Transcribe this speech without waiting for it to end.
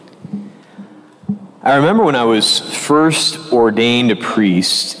I remember when I was first ordained a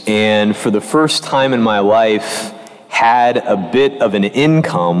priest, and for the first time in my life had a bit of an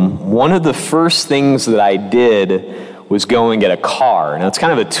income, one of the first things that I did was go and get a car. Now, it's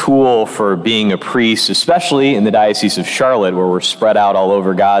kind of a tool for being a priest, especially in the Diocese of Charlotte, where we're spread out all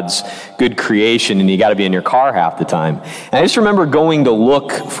over God's good creation, and you got to be in your car half the time. And I just remember going to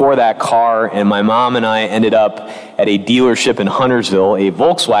look for that car, and my mom and I ended up at a dealership in Huntersville, a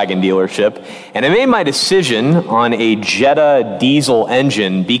Volkswagen dealership, and I made my decision on a Jetta diesel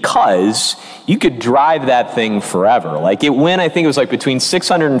engine because you could drive that thing forever. Like, it went, I think it was like between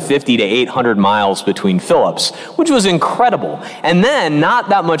 650 to 800 miles between Phillips, which was incredible. And then, not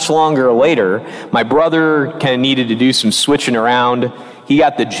that much longer later, my brother kind of needed to do some switching around. He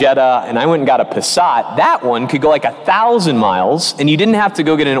got the Jetta, and I went and got a Passat. That one could go like 1,000 miles, and you didn't have to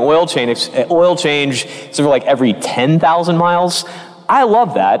go get an oil change sort of like every 10,000 miles. I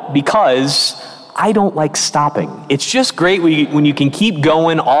love that because I don't like stopping. It's just great when you can keep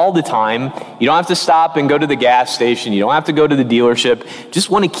going all the time. You don't have to stop and go to the gas station. You don't have to go to the dealership. Just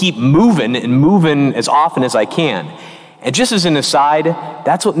want to keep moving and moving as often as I can. And just as an aside,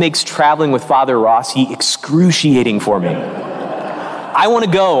 that's what makes traveling with Father Rossi excruciating for me. I want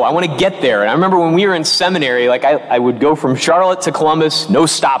to go. I want to get there. And I remember when we were in seminary, like I would go from Charlotte to Columbus, no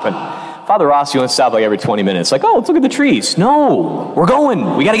stopping. Father Rossi wants to stop like every 20 minutes. Like, oh, let's look at the trees. No, we're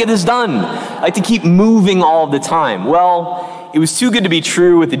going. We got to get this done. I like to keep moving all the time. Well, it was too good to be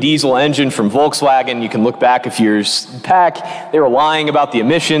true with the diesel engine from Volkswagen. You can look back a few years back. They were lying about the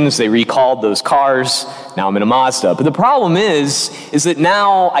emissions. They recalled those cars. Now I'm in a Mazda. But the problem is that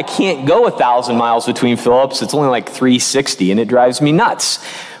now I can't go 1,000 miles between Phillips. It's only like 360, and it drives me nuts.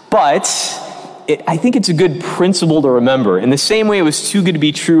 But I think it's a good principle to remember. In the same way it was too good to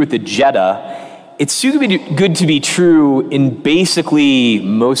be true with the Jetta, it's too good to be true in basically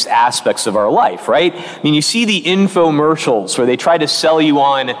most aspects of our life, right? I mean, you see the infomercials where they try to sell you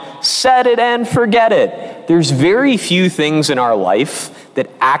on set it and forget it. There's very few things in our life that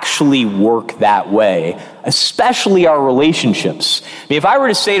actually work that way, especially our relationships. I mean, if I were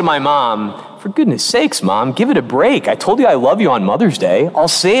to say to my mom, for goodness sakes, Mom, give it a break. I told you I love you on Mother's Day. I'll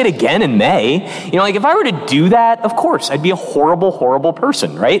say it again in May. You know, like if I were to do that, of course, I'd be a horrible, horrible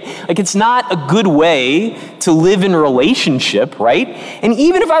person, right? Like it's not a good way to live in relationship, right? And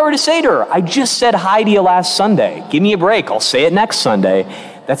even if I were to say to her, I just said hi to you last Sunday. Give me a break. I'll say it next Sunday.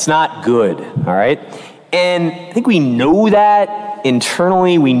 That's not good, all right? And I think we know that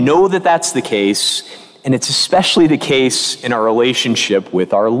internally. We know that that's the case. And it's especially the case in our relationship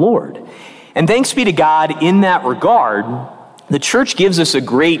with our Lord. And thanks be to God in that regard, the church gives us a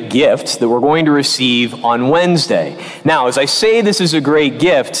great gift that we're going to receive on Wednesday. Now, as I say this is a great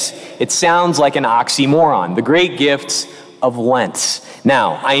gift, it sounds like an oxymoron, the great gift of Lent.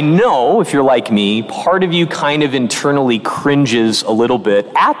 Now, I know if you're like me, part of you kind of internally cringes a little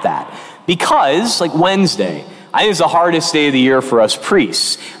bit at that because, like Wednesday, I think it's the hardest day of the year for us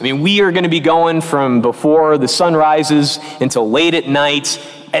priests. I mean, we are going to be going from before the sun rises until late at night.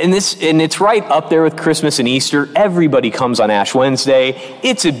 And it's right up there with Christmas and Easter. Everybody comes on Ash Wednesday.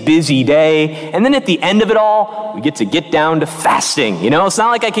 It's a busy day. And then at the end of it all, we get to get down to fasting. You know, it's not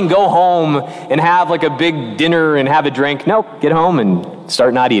like I can go home and have like a big dinner and have a drink. Nope, get home and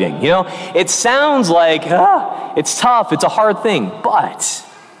start not eating. You know, it sounds like, it's tough. It's a hard thing. But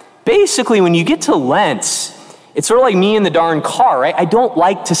basically, when you get to Lent, it's sort of like me in the darn car, right? I don't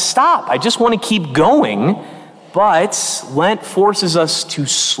like to stop. I just want to keep going. But Lent forces us to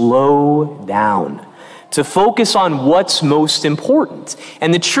slow down, to focus on what's most important.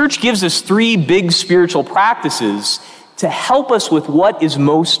 And the church gives us 3 big spiritual practices to help us with what is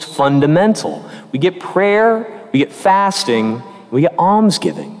most fundamental. We get prayer, we get fasting, we get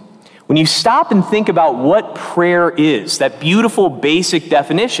almsgiving. When you stop and think about what prayer is, that beautiful basic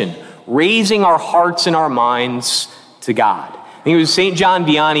definition, raising our hearts and our minds to God. I think it was St. John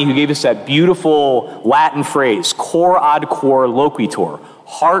Vianney who gave us that beautiful Latin phrase, cor ad cor loquitur,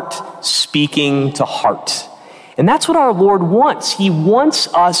 heart speaking to heart. And that's what our Lord wants. He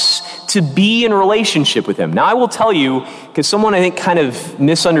wants us to be in relationship with him. Now, I will tell you, because someone I think kind of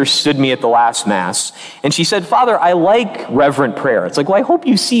misunderstood me at the last Mass, and she said, Father, I like reverent prayer. It's like, well, I hope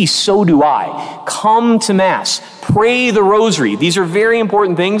you see, so do I. Come to Mass, pray the rosary. These are very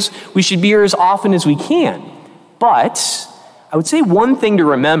important things. We should be here as often as we can. But I would say one thing to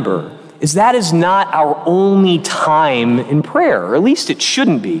remember is that is not our only time in prayer, or at least it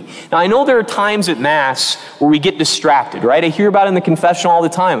shouldn't be. Now, I know there are times at Mass where we get distracted, right? I hear about it in the confessional all the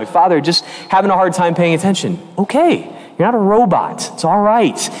time. Like, Father, just having a hard time paying attention. Okay, You're not a robot. It's all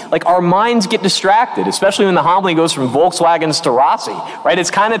right. Like, our minds get distracted, especially when the homily goes from Volkswagens to Rossi, right? It's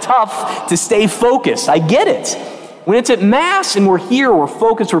kind of tough to stay focused. I get it. When it's at Mass and we're here, we're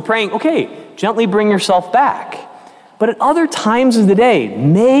focused, we're praying, okay, gently bring yourself back. But at other times of the day,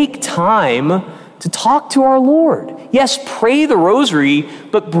 make time to talk to our Lord. Yes, pray the rosary,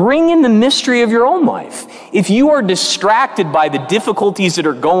 but bring in the mystery of your own life. If you are distracted by the difficulties that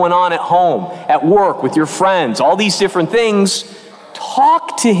are going on at home, at work, with your friends, all these different things,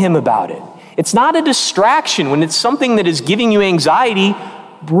 talk to him about it. It's not a distraction. When it's something that is giving you anxiety,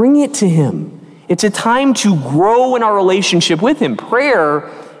 bring it to him. It's a time to grow in our relationship with him. Prayer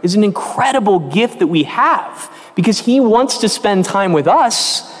is an incredible gift that we have because he wants to spend time with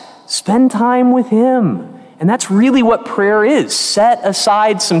us. Spend time with him. And that's really what prayer is. Set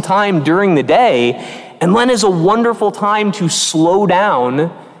aside some time during the day, and Lent is a wonderful time to slow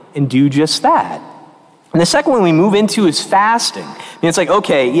down and do just that. And the second one we move into is fasting. And it's like,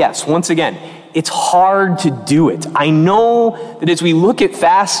 okay, yes, once again, it's hard to do it. I know that as we look at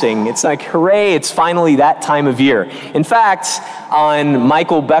fasting, it's like, hooray, it's finally that time of year. In fact, on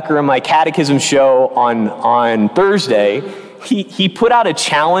Michael Becker and my catechism show on Thursday, he put out a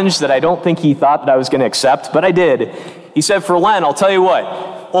challenge that I don't think he thought that I was going to accept, but I did. He said, for Lent, I'll tell you what,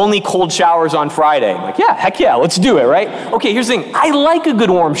 only cold showers on Friday. I'm like, yeah, heck yeah, let's do it, right? Okay, here's the thing. I like a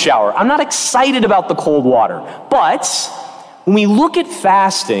good warm shower. I'm not excited about the cold water. But when we look at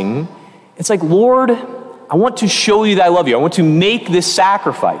fasting, it's like, Lord, I want to show you that I love you. I want to make this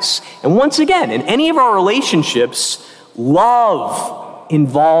sacrifice. And once again, in any of our relationships, love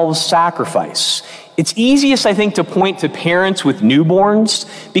involves sacrifice. It's easiest, I think, to point to parents with newborns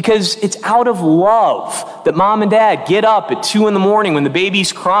because it's out of love that mom and dad get up at 2 a.m. when the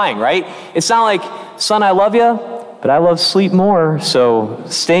baby's crying, right? It's not like, son, I love you, but I love sleep more, so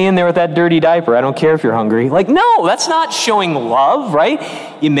stay in there with that dirty diaper. I don't care if you're hungry. Like, no, that's not showing love,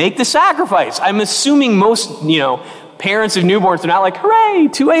 right? You make the sacrifice. I'm assuming most, parents of newborns are not like, hooray,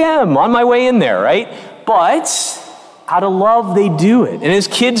 2 a.m., on my way in there, right? But out of love, they do it. And as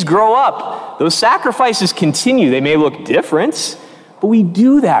kids grow up, those sacrifices continue. They may look different, but we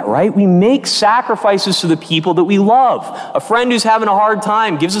do that, right? We make sacrifices to the people that we love. A friend who's having a hard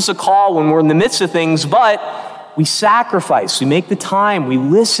time gives us a call when we're in the midst of things, but we sacrifice. We make the time. We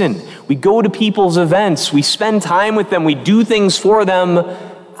listen. We go to people's events. We spend time with them. We do things for them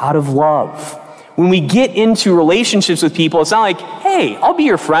out of love. When we get into relationships with people, it's not like, hey, I'll be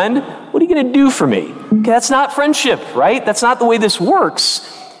your friend. What are you going to do for me? Okay, that's not friendship, right? That's not the way this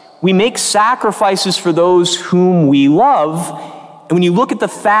works. We make sacrifices for those whom we love. And when you look at the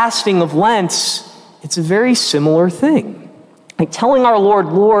fasting of Lent, it's a very similar thing. Like telling our Lord,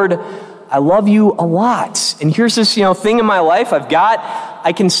 Lord, I love you a lot. And here's this, thing in my life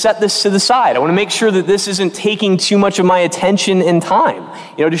I can set this to the side. I want to make sure that this isn't taking too much of my attention and time.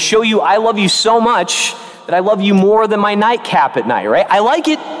 To show you I love you so much that I love you more than my nightcap at night, right? I like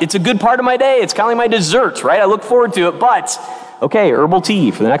it. It's a good part of my day. It's kind of like my dessert, right? I look forward to it, but okay, herbal tea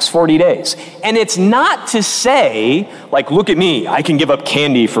for the next 40 days. And it's not to say, like, look at me, I can give up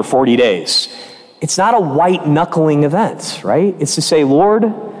candy for 40 days. It's not a white knuckling event, right? It's to say, Lord,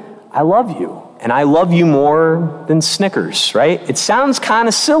 I love you, and I love you more than Snickers, right? It sounds kind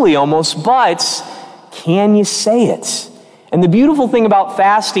of silly almost, but can you say it? And the beautiful thing about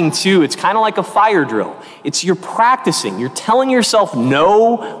fasting, too, it's kind of like a fire drill. It's you're practicing. You're telling yourself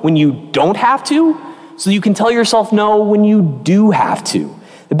no when you don't have to, so you can tell yourself no when you do have to.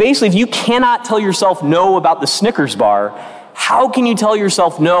 But basically, if you cannot tell yourself no about the Snickers bar, how can you tell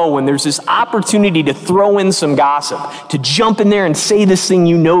yourself no when there's this opportunity to throw in some gossip, to jump in there and say this thing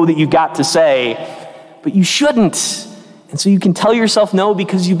you know that you've got to say, but you shouldn't. And so you can tell yourself no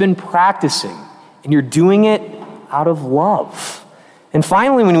because you've been practicing, and you're doing it out of love. And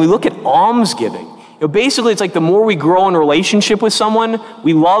finally, when we look at almsgiving, basically it's like the more we grow in relationship with someone,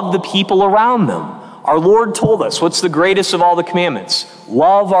 we love the people around them. Our Lord told us, what's the greatest of all the commandments?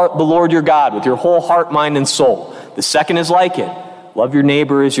 Love the Lord your God with your whole heart, mind, and soul. The second is like it. Love your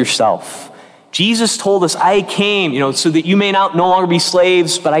neighbor as yourself. Jesus told us, I came, so that you may no longer be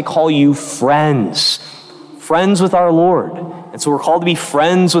slaves, but I call you friends. Friends with our Lord. And so we're called to be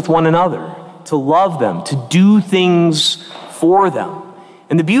friends with one another, to love them, to do things for them.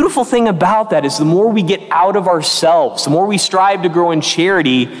 And the beautiful thing about that is the more we get out of ourselves, the more we strive to grow in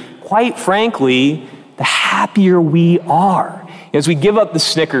charity, quite frankly, the happier we are. As we give up the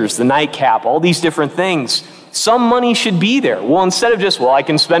Snickers, the nightcap, all these different things, some money should be there. Well, instead of just, I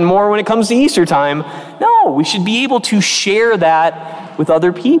can spend more when it comes to Easter time. No, we should be able to share that with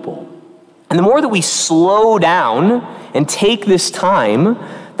other people. And the more that we slow down and take this time,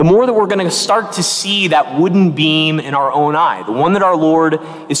 the more that we're going to start to see that wooden beam in our own eye, the one that our Lord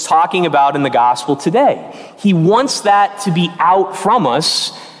is talking about in the gospel today. He wants that to be out from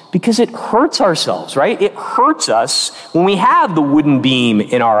us because it hurts ourselves, right? It hurts us when we have the wooden beam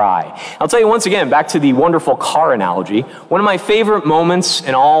in our eye. I'll tell you once again, back to the wonderful car analogy, one of my favorite moments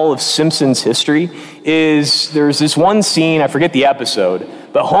in all of Simpsons history is there's this one scene, I forget the episode,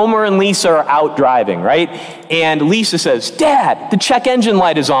 but Homer and Lisa are out driving, right? And Lisa says, "Dad, the check engine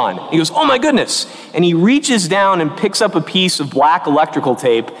light is on." He goes, "Oh my goodness." And he reaches down and picks up a piece of black electrical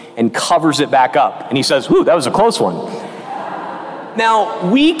tape and covers it back up. And he says, "Whew, that was a close one." Now,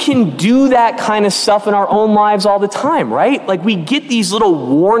 we can do that kind of stuff in our own lives all the time, right? Like we get these little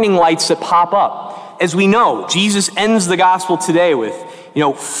warning lights that pop up. As we know, Jesus ends the gospel today with,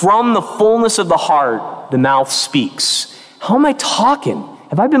 from the fullness of the heart, the mouth speaks. How am I talking?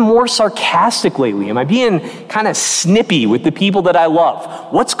 Have I been more sarcastic lately? Am I being kind of snippy with the people that I love?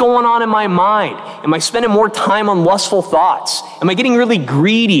 What's going on in my mind? Am I spending more time on lustful thoughts? Am I getting really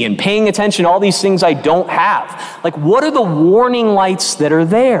greedy and paying attention to all these things I don't have? Like, what are the warning lights that are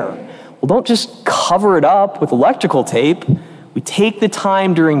there? Well, don't just cover it up with electrical tape. We take the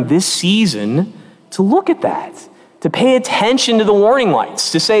time during this season to look at that, to pay attention to the warning lights,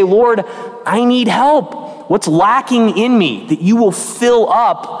 to say, "Lord, I need help. What's lacking in me that you will fill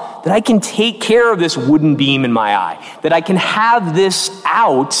up, that I can take care of this wooden beam in my eye, that I can have this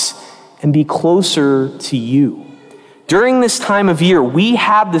out and be closer to you?" During this time of year, we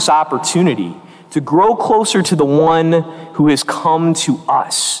have this opportunity to grow closer to the one who has come to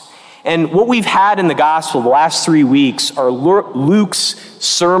us. And what we've had in the gospel the last 3 weeks are Luke's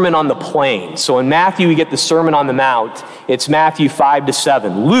Sermon on the Plain. So in Matthew, we get the Sermon on the Mount. It's Matthew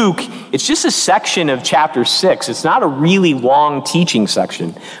 5-7. Luke, it's just a section of chapter 6. It's not a really long teaching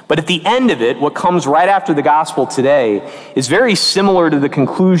section. But at the end of it, what comes right after the gospel today is very similar to the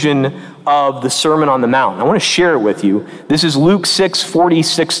conclusion of the Sermon on the Mount. I want to share it with you. This is Luke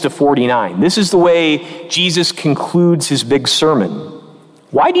 6:46-49. This is the way Jesus concludes his big sermon.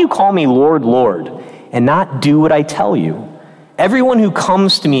 "Why do you call me Lord, Lord, and not do what I tell you? Everyone who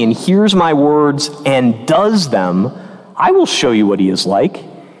comes to me and hears my words and does them, I will show you what he is like.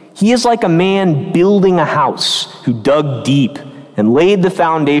 He is like a man building a house who dug deep and laid the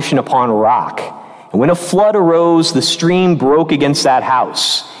foundation upon rock. And when a flood arose, the stream broke against that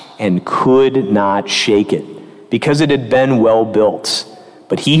house and could not shake it, because it had been well built.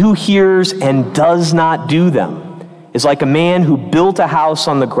 But he who hears and does not do them is like a man who built a house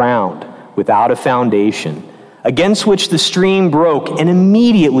on the ground without a foundation, against which the stream broke, and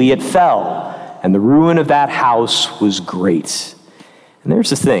immediately it fell, and the ruin of that house was great." And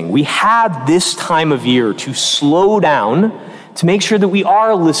there's the thing. We have this time of year to slow down, to make sure that we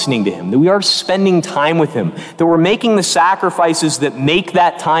are listening to him, that we are spending time with him, that we're making the sacrifices that make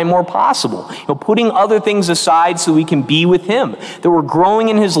that time more possible. Putting other things aside so we can be with him, that we're growing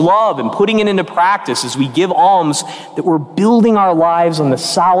in his love and putting it into practice as we give alms, that we're building our lives on the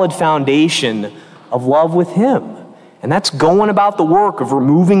solid foundation of love with him. And that's going about the work of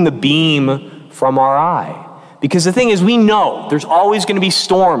removing the beam from our eye. Because the thing is, we know there's always going to be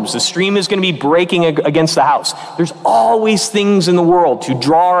storms. The stream is going to be breaking against the house. There's always things in the world to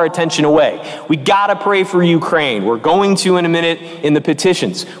draw our attention away. We got to pray for Ukraine. We're going to in a minute in the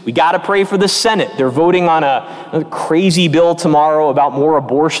petitions. We got to pray for the Senate. They're voting on a crazy bill tomorrow about more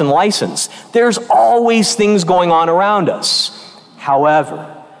abortion license. There's always things going on around us. However,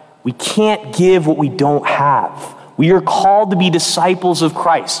 we can't give what we don't have. We are called to be disciples of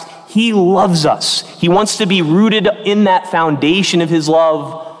Christ. He loves us. He wants to be rooted in that foundation of his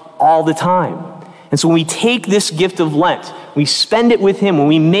love all the time. And so when we take this gift of Lent, we spend it with him, when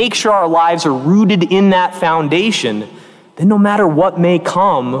we make sure our lives are rooted in that foundation, then no matter what may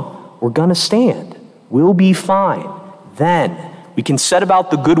come, we're going to stand. We'll be fine. Then we can set about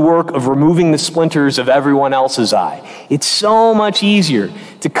the good work of removing the splinters of everyone else's eye. It's so much easier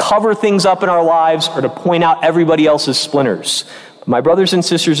to cover things up in our lives or to point out everybody else's splinters. My brothers and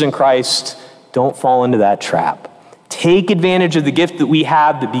sisters in Christ, don't fall into that trap. Take advantage of the gift that we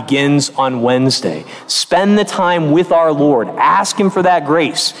have that begins on Wednesday. Spend the time with our Lord. Ask him for that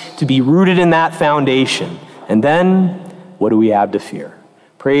grace to be rooted in that foundation. And then, what do we have to fear?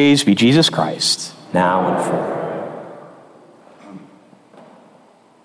 Praise be Jesus Christ, now and forever.